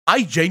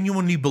I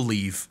genuinely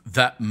believe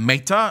that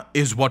meta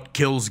is what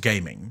kills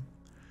gaming.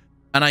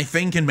 And I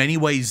think in many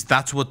ways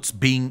that's what's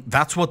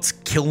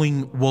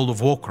killing World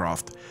of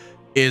Warcraft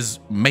is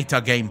meta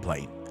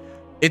gameplay.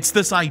 It's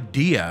this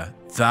idea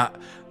that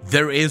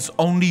there is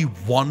only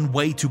one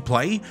way to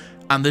play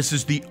and this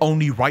is the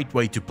only right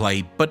way to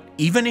play. But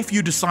even if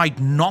you decide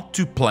not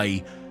to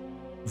play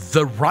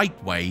the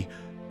right way,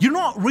 you're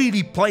not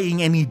really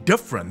playing any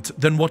different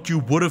than what you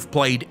would have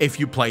played if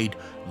you played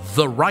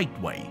the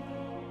right way.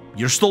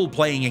 You're still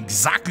playing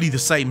exactly the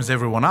same as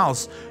everyone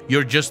else,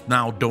 you're just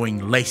now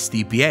doing less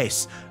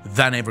DPS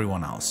than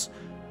everyone else.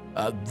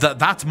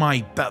 That's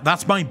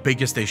my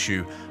biggest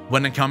issue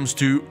when it comes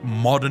to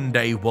modern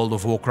day World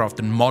of Warcraft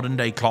and modern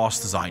day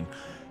class design.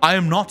 I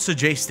am not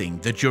suggesting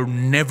that you're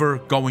never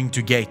going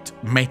to get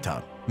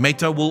meta.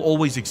 Meta will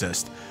always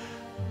exist,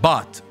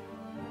 but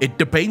it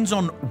depends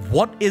on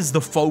what is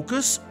the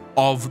focus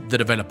of the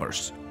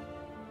developers.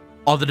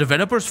 Are the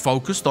developers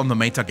focused on the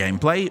meta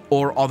gameplay,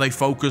 or are they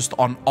focused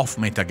on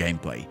off-meta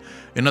gameplay?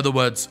 In other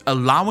words,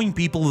 allowing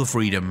people the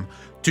freedom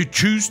to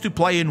choose to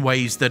play in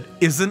ways that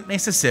isn't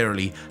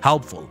necessarily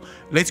helpful.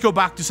 Let's go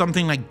back to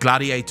something like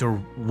Gladiator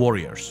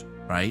Warriors,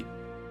 right?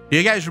 Do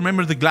you guys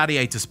remember the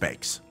Gladiator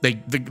specs?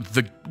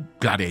 The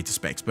Gladiator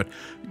specs, but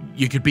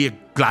you could be a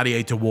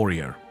Gladiator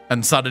Warrior,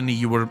 and suddenly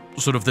you were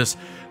sort of this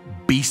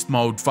beast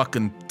mode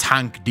fucking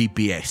tank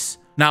DPS.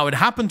 Now, it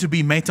happened to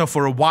be meta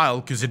for a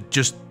while because it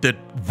just did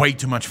way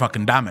too much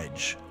fucking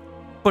damage.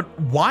 But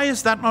why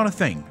is that not a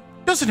thing?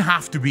 It doesn't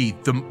have to be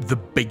the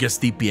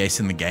biggest DPS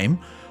in the game,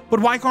 but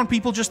why can't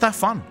people just have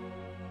fun?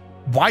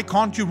 Why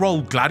can't you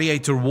roll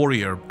Gladiator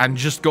Warrior and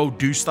just go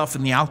do stuff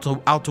in the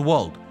outer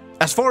world?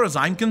 As far as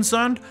I'm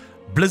concerned,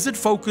 Blizzard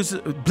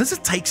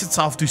takes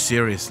itself too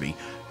seriously.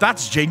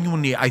 That's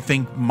genuinely, I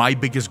think, my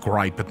biggest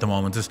gripe at the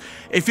moment. Is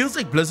it feels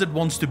like Blizzard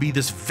wants to be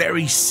this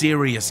very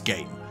serious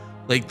game.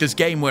 Like this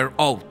game where,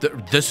 oh,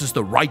 this is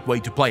the right way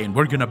to play and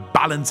we're going to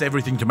balance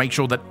everything to make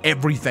sure that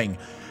everything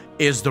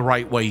is the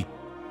right way,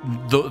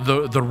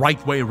 the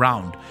right way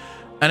around.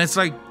 And it's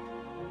like,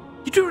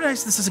 you do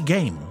realize this is a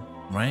game,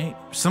 right?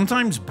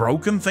 Sometimes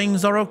broken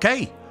things are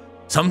okay.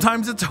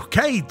 Sometimes it's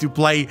okay to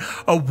play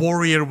a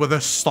warrior with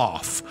a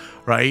staff,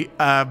 right?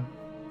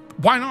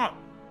 Why not?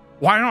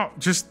 Why not?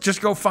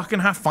 Just go fucking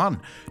have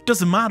fun. It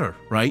doesn't matter,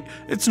 right?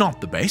 It's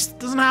not the best. It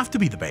doesn't have to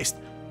be the best.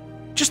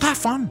 Just have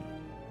fun.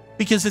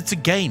 Because it's a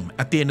game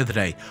at the end of the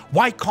day.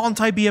 Why can't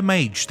I be a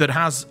mage that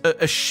has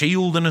a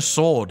shield and a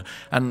sword,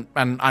 and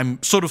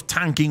I'm sort of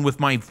tanking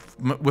with my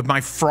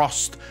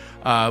frost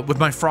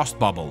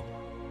bubble?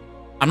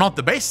 I'm not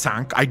the best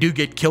tank. I do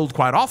get killed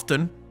quite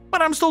often,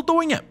 but I'm still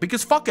doing it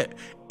because fuck it,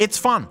 it's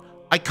fun.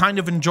 I kind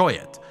of enjoy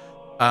it,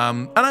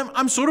 and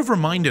I'm sort of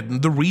reminded.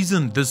 And the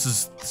reason this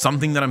is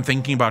something that I'm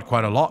thinking about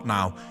quite a lot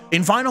now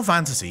in Final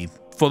Fantasy.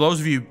 For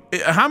those of you,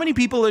 how many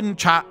people in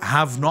chat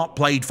have not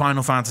played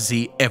Final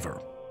Fantasy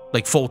ever?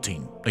 Like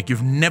 14. Like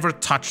you've never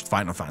touched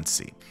Final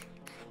Fantasy.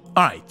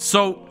 All right,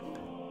 so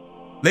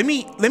let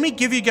me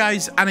give you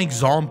guys an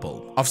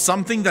example of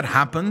something that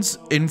happens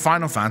in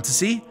Final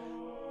Fantasy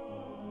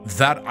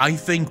that I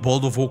think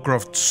World of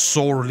Warcraft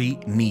sorely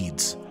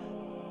needs.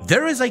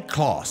 There is a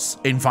class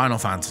in Final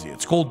Fantasy.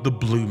 It's called the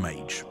Blue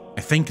Mage.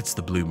 I think it's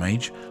the Blue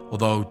Mage,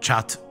 although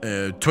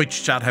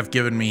Twitch chat have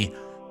given me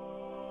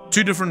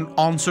two different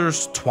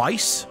answers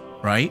twice,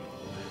 right?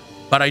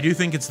 But I do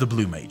think it's the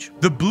Blue Mage.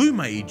 The Blue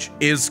Mage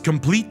is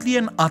completely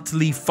and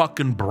utterly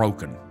fucking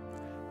broken.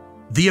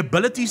 The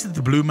abilities that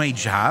the Blue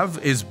Mage have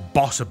is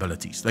boss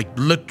abilities. Like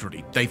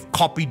literally, they've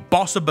copied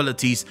boss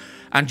abilities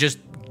and just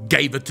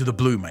gave it to the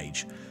Blue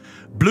Mage.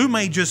 Blue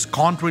Mages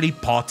can't really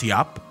party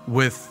up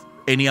with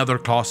any other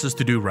classes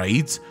to do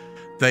raids.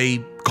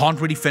 They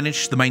can't really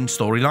finish the main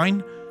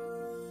storyline.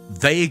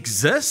 They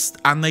exist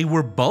and they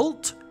were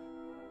built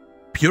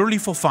purely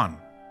for fun.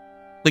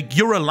 Like,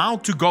 you're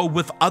allowed to go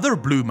with other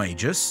Blue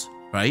Mages,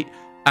 right?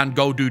 And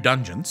go do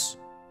dungeons.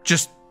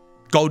 Just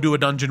go do a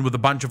dungeon with a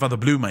bunch of other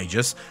Blue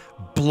Mages,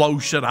 blow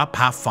shit up,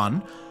 have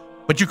fun.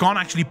 But you can't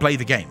actually play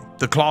the game.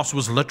 The class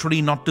was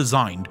literally not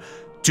designed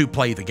to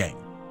play the game.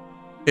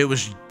 It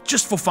was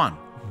just for fun.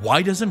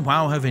 Why doesn't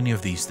WoW have any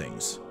of these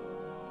things?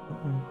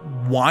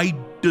 Why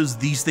does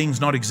these things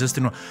not exist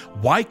in...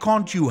 Why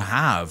can't you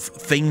have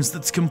things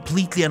that's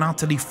completely and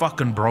utterly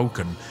fucking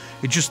broken?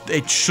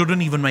 It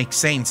shouldn't even make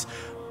sense.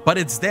 But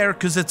it's there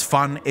because it's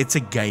fun. It's a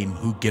game.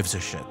 Who gives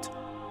a shit?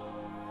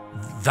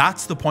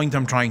 That's the point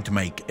I'm trying to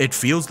make. It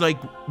feels like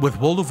with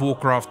World of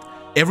Warcraft,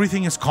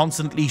 everything is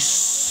constantly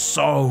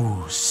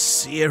so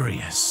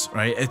serious,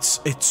 right?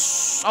 It's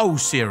so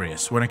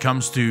serious when it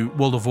comes to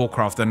World of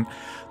Warcraft, and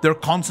they're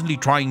constantly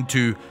trying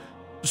to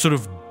sort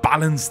of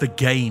balance the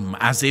game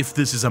as if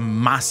this is a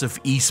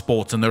massive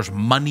esports and there's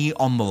money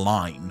on the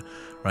line,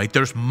 right?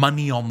 There's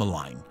money on the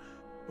line.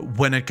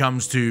 When it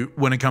comes to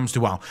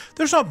WoW,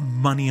 there's not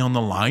money on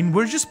the line.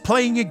 We're just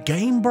playing a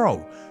game,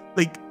 bro.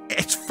 Like,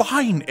 it's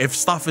fine if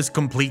stuff is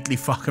completely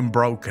fucking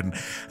broken,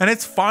 and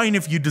it's fine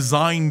if you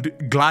designed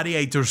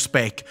Gladiator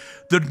spec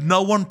that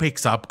no one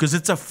picks up because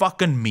it's a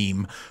fucking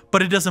meme,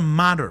 but it doesn't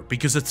matter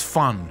because it's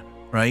fun,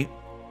 right?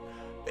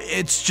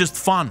 it's just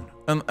fun.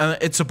 And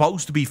it's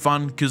supposed to be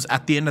fun because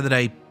at the end of the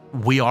day,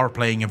 we are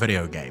playing a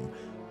video game.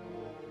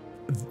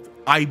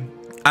 I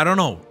don't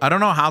know. I don't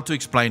know how to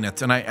explain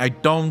it. And I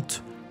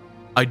don't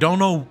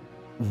know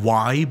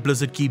why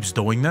Blizzard keeps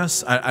doing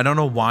this. I don't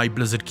know why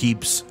Blizzard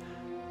keeps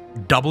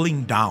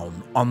doubling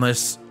down on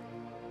this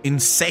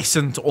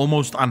incessant,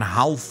 almost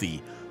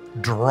unhealthy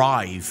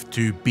drive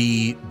to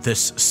be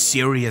this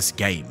serious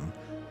game.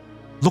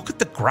 Look at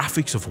the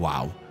graphics of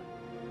WoW.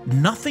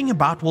 Nothing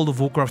about World of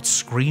Warcraft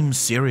screams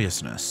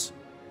seriousness,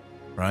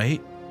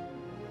 right?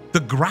 The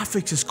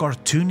graphics is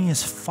cartoony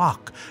as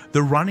fuck.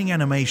 The running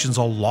animations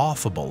are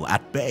laughable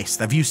at best.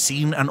 Have you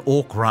seen an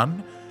orc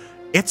run?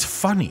 It's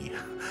funny.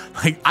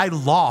 Like, I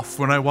laugh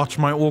when I watch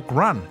my orc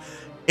run.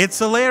 It's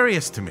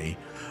hilarious to me.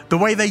 The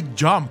way they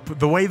jump,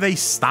 the way they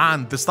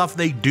stand, the stuff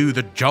they do,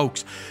 the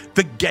jokes.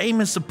 The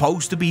game is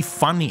supposed to be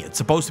funny. It's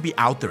supposed to be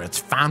out there. It's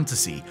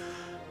fantasy.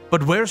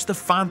 But where's the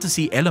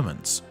fantasy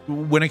elements?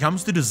 When it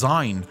comes to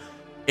design,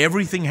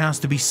 everything has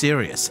to be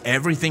serious.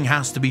 Everything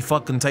has to be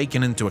fucking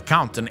taken into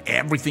account, and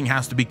everything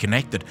has to be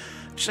connected.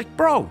 It's like,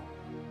 bro,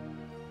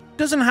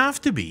 doesn't have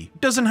to be.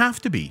 Doesn't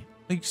have to be.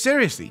 Like,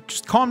 seriously,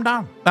 just calm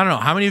down. I don't know.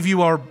 How many of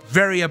you are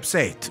very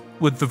upset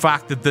with the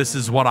fact that this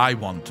is what I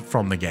want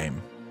from the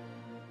game?